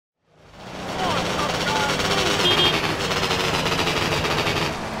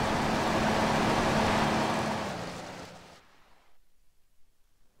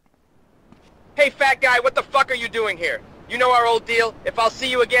Fat guy, what the fuck are you doing here? You know our old deal? If I'll see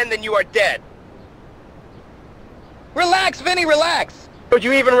you again, then you are dead. Relax, Vinny, relax. Would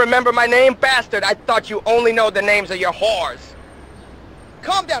you even remember my name? Bastard, I thought you only know the names of your whores.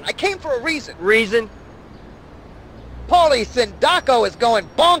 Calm down, I came for a reason. Reason? Paulie Sindacco is going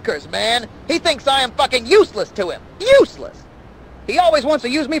bonkers, man. He thinks I am fucking useless to him. Useless! He always wants to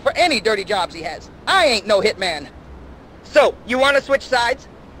use me for any dirty jobs he has. I ain't no hitman. So, you want to switch sides?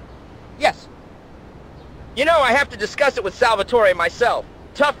 Yes. You know, I have to discuss it with Salvatore myself.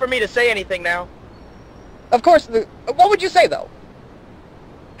 Tough for me to say anything now. Of course, what would you say, though?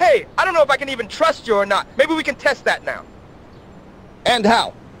 Hey, I don't know if I can even trust you or not. Maybe we can test that now. And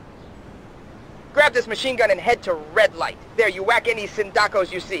how? Grab this machine gun and head to red light. There, you whack any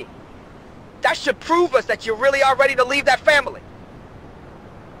Sindaccos you see. That should prove us that you really are ready to leave that family.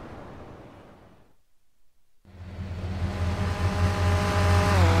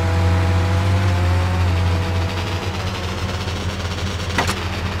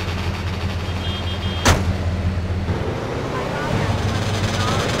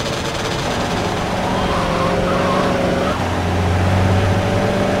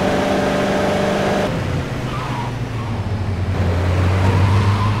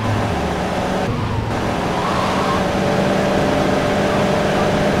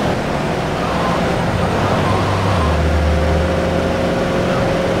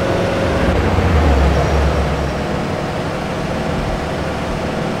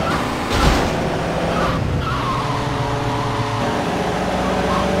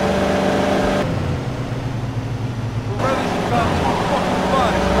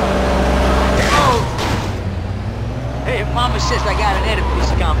 Mama says I got an Oedipus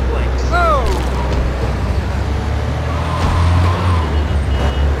complex. Oh!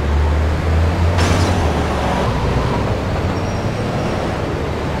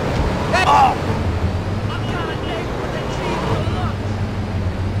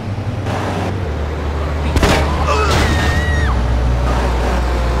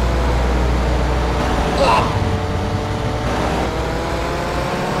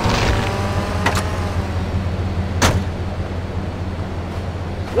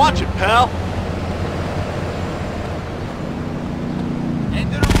 Watch it, pal.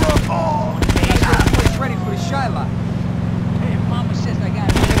 End of the road. Oh, Place ready for the Shylock. hey, Mama says I got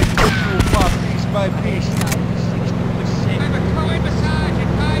an Oedipus pop piece by piece. 60%. I'm a co-in massage in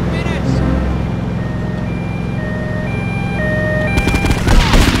 5 minutes.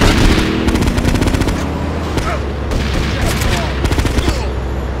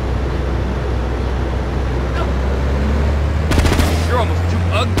 You're almost too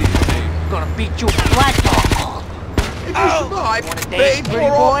ugly to save. I'm gonna beat you flat. If you survive, Want a babe, dance, pretty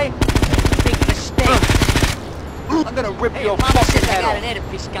we're all... boy? Big mistake. I'm gonna rip Hey, your Mama fucking says I head got an off.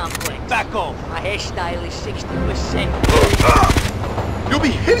 Oedipus complex. Back off. My hairstyle is 60%. You'll be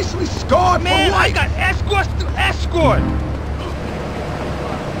hideously scarred Man, for I life. got escorts to escort!